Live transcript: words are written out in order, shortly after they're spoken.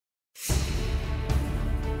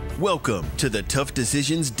Welcome to the Tough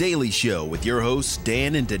Decisions Daily Show with your hosts,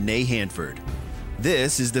 Dan and Danae Hanford.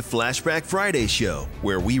 This is the Flashback Friday show,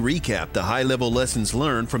 where we recap the high-level lessons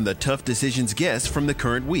learned from the Tough Decisions guests from the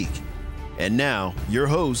current week. And now, your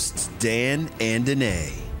hosts, Dan and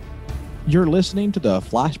Danae. You're listening to the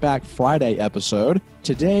Flashback Friday episode.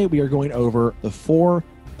 Today, we are going over the 4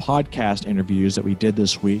 podcast interviews that we did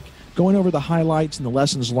this week, going over the highlights and the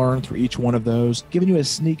lessons learned through each one of those, giving you a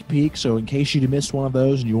sneak peek. So in case you missed one of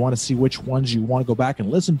those and you want to see which ones you want to go back and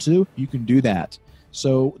listen to, you can do that.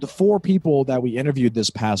 So the 4 people that we interviewed this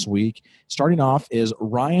past week, starting off is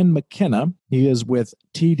Ryan McKenna. He is with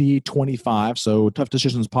TD29, so Tough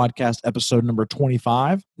Decisions Podcast, episode number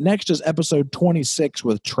 25. Next is episode 26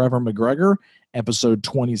 with Trevor McGregor, episode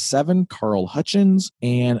 27, Carl Hutchings,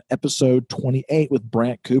 and episode 28 with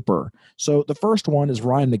Brant Cooper. So the first one is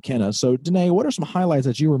Ryan McKenna. So Danae, what are some highlights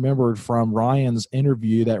that you remembered from Ryan's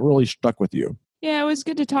interview that really stuck with you? Yeah, it was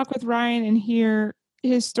good to talk with Ryan and hear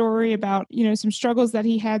his story about, some struggles that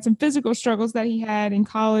he had, some physical struggles that he had in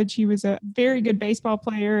college. He was a very good baseball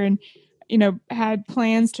player and, had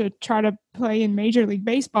plans to try to play in Major League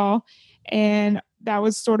Baseball. And that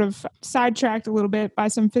was sort of sidetracked a little bit by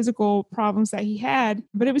some physical problems that he had.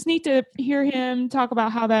 But it was neat to hear him talk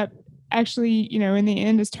about how that actually, in the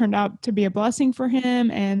end has turned out to be a blessing for him.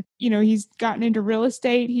 And, he's gotten into real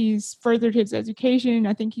estate. He's furthered his education.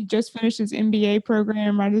 I think he just finished his MBA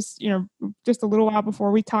program just a little while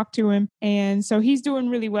before we talked to him. And so he's doing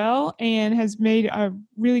really well and has made a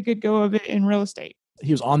really good go of it in real estate.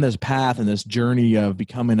 He was on this path and this journey of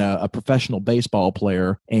becoming a professional baseball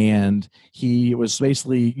player. And he was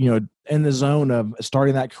basically, in the zone of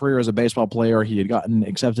starting that career as a baseball player. He had gotten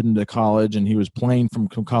accepted into college and he was playing from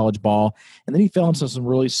college ball. And then he fell into some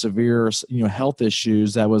really severe, health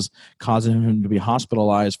issues that was causing him to be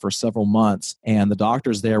hospitalized for several months. And the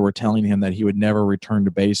doctors there were telling him that he would never return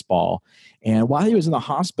to baseball. And while he was in the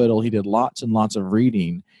hospital, he did lots and lots of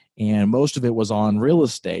reading. And most of it was on real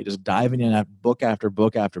estate, just diving in at book after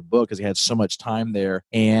book after book because he had so much time there.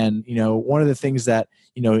 And, one of the things that,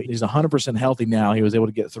 he's 100% healthy now. He was able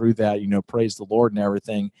to get through that, praise the Lord and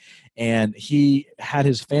everything. And he had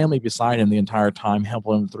his family beside him the entire time,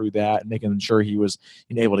 helping him through that and making sure he was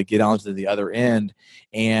able to get on to the other end.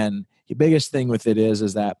 And the biggest thing with it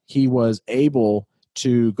is that he was able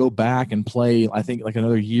to go back and play, I think, like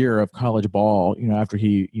another year of college ball, after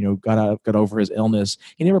he, got over his illness.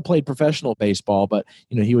 He never played professional baseball, but,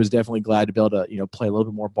 he was definitely glad to be able to, play a little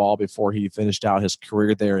bit more ball before he finished out his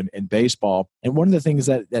career there in baseball. And one of the things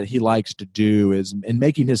that he likes to do is, in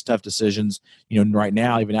making his tough decisions, right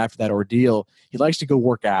now, even after that ordeal, he likes to go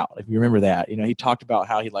work out. If you remember that, he talked about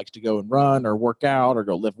how he likes to go and run or work out or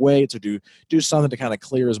go lift weights or do something to kind of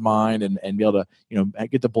clear his mind and be able to,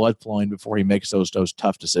 get the blood flowing before he makes those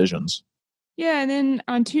tough decisions. Yeah, and then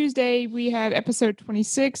on Tuesday, we had episode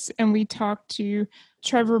 26, and we talked to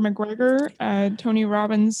Trevor McGregor, Tony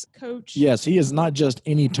Robbins' coach. Yes, he is not just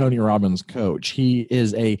any Tony Robbins coach. He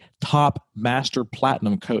is a top master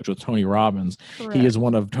platinum coach with Tony Robbins. Correct. He is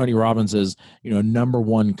one of Tony Robbins's, number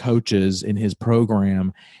 1 coaches in his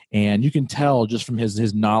program. And you can tell just from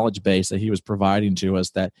his knowledge base that he was providing to us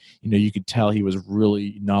that, you could tell he was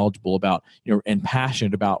really knowledgeable about, and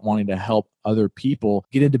passionate about wanting to help other people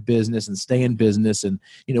get into business and stay in business. And,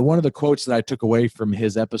 one of the quotes that I took away from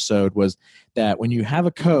his episode was that when you have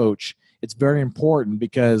a coach, it's very important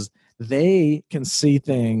because they can see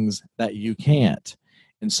things that you can't.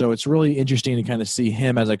 And so it's really interesting to kind of see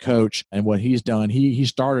him as a coach and what he's done. He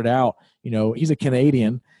started out, he's a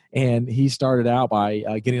Canadian, and he started out by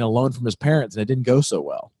getting a loan from his parents, and it didn't go so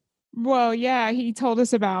well. Well, yeah, he told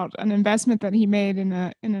us about an investment that he made in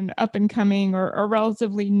an up-and-coming or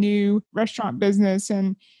relatively new restaurant business,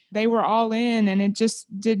 and they were all in, and it just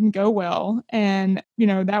didn't go well. And,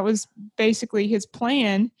 that was basically his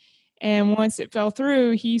plan. And once it fell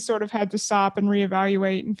through, he sort of had to stop and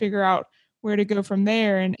reevaluate and figure out where to go from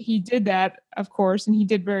there. And he did that, of course, and he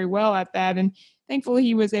did very well at that. And thankfully,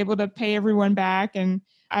 he was able to pay everyone back. And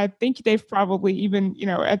I think they've probably even,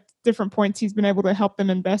 at different points, he's been able to help them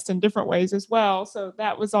invest in different ways as well. So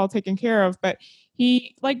that was all taken care of. But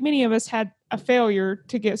he, like many of us, had a failure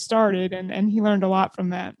to get started, and he learned a lot from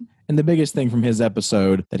that. And the biggest thing from his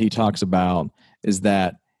episode that he talks about is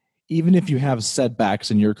that even if you have setbacks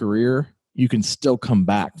in your career, you can still come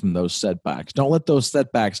back from those setbacks. Don't let those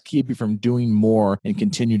setbacks keep you from doing more and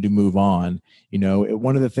continue to move on.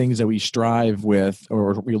 One of the things that we strive with,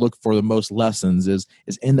 or we look for the most lessons, is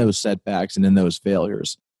in those setbacks and in those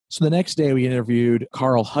failures. So the next day we interviewed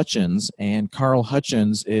Carl Hutchings, and Carl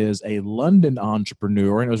Hutchings is a London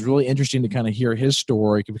entrepreneur, and it was really interesting to kind of hear his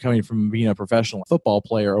story coming from being a professional football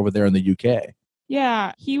player over there in the UK.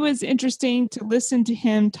 Yeah, he was interesting to listen to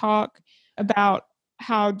him talk about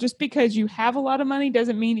how just because you have a lot of money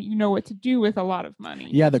doesn't mean that you know what to do with a lot of money.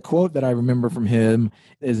 Yeah, the quote that I remember from him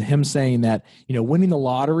is him saying that, winning the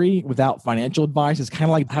lottery without financial advice is kind of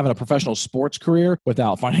like having a professional sports career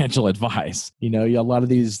without financial advice. A lot of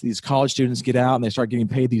these college students get out and they start getting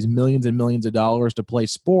paid these millions and millions of dollars to play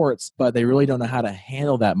sports, but they really don't know how to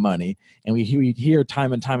handle that money. And we hear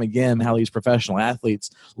time and time again how these professional athletes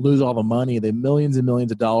lose all the money, the millions and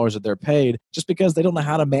millions of dollars that they're paid just because they don't know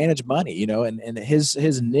how to manage money, and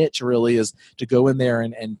his niche really is to go in there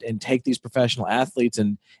and take these professional athletes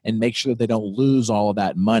and make sure that they don't lose all of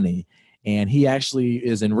that money. And he actually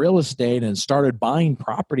is in real estate and started buying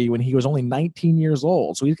property when he was only 19 years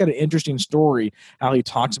old. So he's got an interesting story how he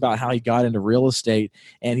talks about how he got into real estate.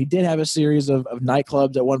 And he did have a series of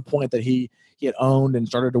nightclubs at one point that he had owned and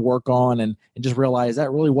started to work on and just realized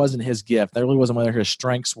that really wasn't his gift. That really wasn't where his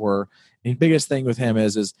strengths were. And the biggest thing with him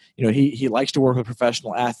is he likes to work with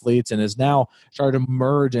professional athletes and is now started to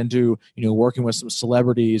merge into working with some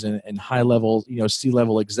celebrities and high level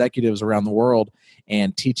C-level executives around the world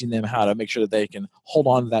and teaching them how to make sure that they can hold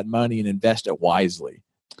on to that money and invest it wisely.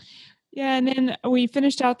 Yeah, and then we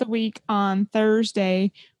finished out the week on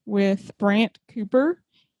Thursday with Brant Cooper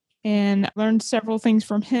and learned several things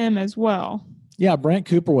from him as well. Yeah, Brant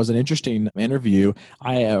Cooper was an interesting interview.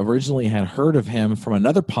 I originally had heard of him from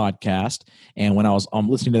another podcast, and when I was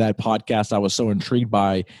listening to that podcast, I was so intrigued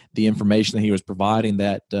by the information that he was providing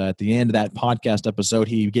that at the end of that podcast episode,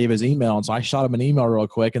 he gave his email, and so I shot him an email real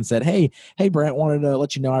quick and said, hey, Brant, wanted to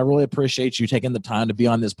let you know I really appreciate you taking the time to be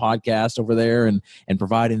on this podcast over there and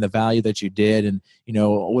providing the value that you did, and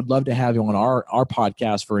would love to have you on our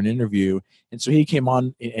podcast for an interview. And so he came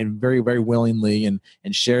on and very, very willingly and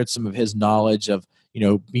shared some of his knowledge of,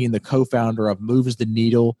 being the co-founder of Moves the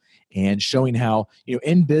Needle and showing how,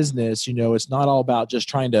 in business, it's not all about just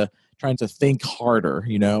trying to think harder.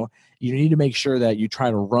 You need to make sure that you try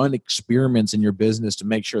to run experiments in your business to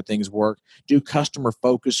make sure things work. Do customer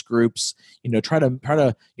focus groups, try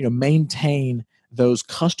to maintain those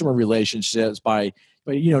customer relationships by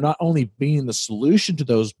not only being the solution to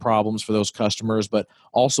those problems for those customers, but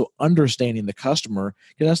also understanding the customer.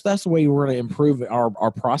 Because that's the way we're going to improve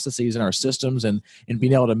our processes and our systems and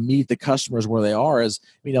being able to meet the customers where they are, is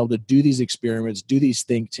being able to do these experiments, do these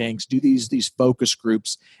think tanks, do these focus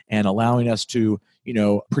groups, and allowing us to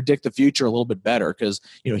predict the future a little bit better. Because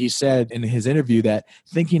he said in his interview that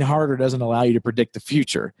thinking harder doesn't allow you to predict the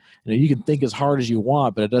future. You can think as hard as you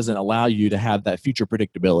want, but it doesn't allow you to have that future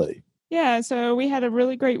predictability. Yeah, so we had a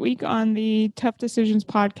really great week on the Tough Decisions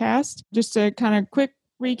podcast. Just a kind of quick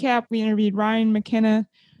recap, we interviewed Ryan McKenna,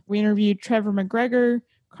 we interviewed Trevor McGregor,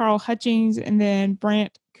 Carl Hutchings, and then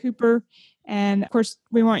Brant Cooper. And of course,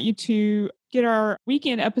 we want you to get our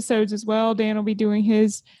weekend episodes as well. Dan will be doing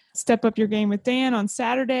his Step Up Your Game with Dan on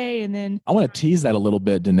Saturday. And then I want to tease that a little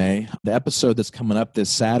bit, Danae. The episode that's coming up this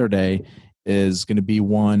Saturday is going to be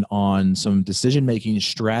one on some decision-making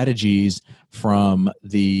strategies from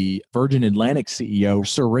the Virgin Atlantic CEO,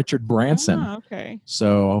 Sir Richard Branson. Oh, okay.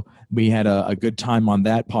 So we had a good time on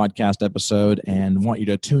that podcast episode and want you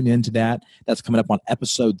to tune into that. That's coming up on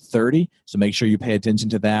episode 30. So make sure you pay attention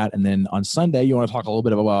to that. And then on Sunday, you want to talk a little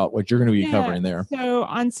bit about what you're going to be covering there. So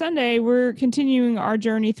on Sunday, we're continuing our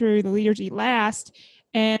journey through The Leaders Eat Last.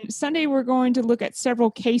 And Sunday, we're going to look at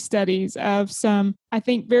several case studies of some, I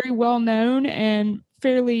think, very well-known and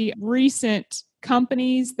fairly recent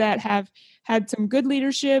companies that have had some good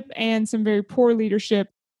leadership and some very poor leadership.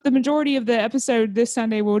 The majority of the episode this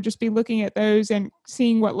Sunday will just be looking at those and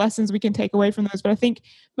seeing what lessons we can take away from those. But I think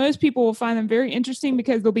most people will find them very interesting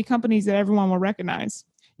because they'll be companies that everyone will recognize.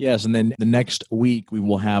 Yes, and then the next week we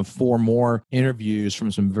will have 4 more interviews from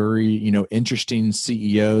some very, interesting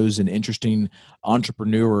CEOs and interesting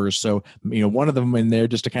entrepreneurs. So, one of them in there,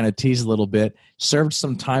 just to kind of tease a little bit, served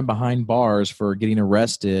some time behind bars for getting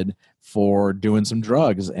arrested for doing some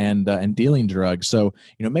drugs and dealing drugs. So,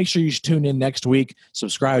 make sure you tune in next week.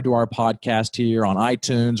 Subscribe to our podcast here on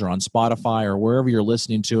iTunes or on Spotify or wherever you're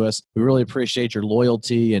listening to us. We really appreciate your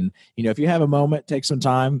loyalty. And, if you have a moment, take some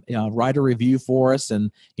time, write a review for us. And,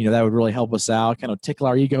 that would really help us out, kind of tickle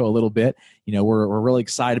our ego a little bit. We're really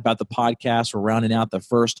excited about the podcast. We're rounding out the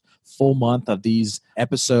first full month of these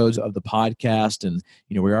episodes of the podcast. And,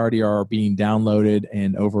 we already are being downloaded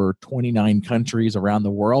in over 29 countries around the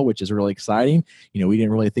world, which is really exciting. We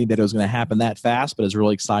didn't really think that it was going to happen that fast, but it's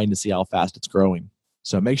really exciting to see how fast it's growing.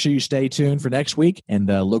 So make sure you stay tuned for next week and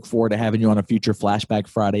look forward to having you on a future Flashback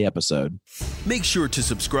Friday episode. Make sure to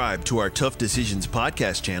subscribe to our Tough Decisions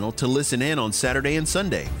podcast channel to listen in on Saturday and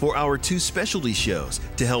Sunday for our 2 specialty shows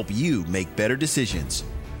to help you make better decisions.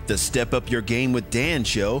 The Step Up Your Game with Dan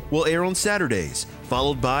show will air on Saturdays,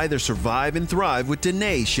 followed by the Survive and Thrive with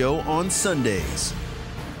Danae show on Sundays.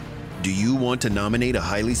 Do you want to nominate a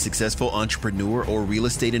highly successful entrepreneur or real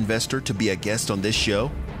estate investor to be a guest on this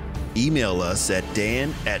show? Email us at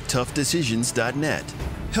dan@toughdecisions.net.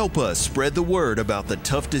 Help us spread the word about the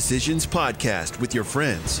Tough Decisions podcast with your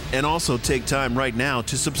friends, and also take time right now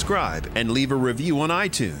to subscribe and leave a review on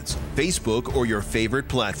iTunes, Facebook, or your favorite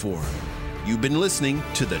platform. You've been listening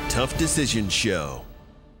to the Tough Decisions Show.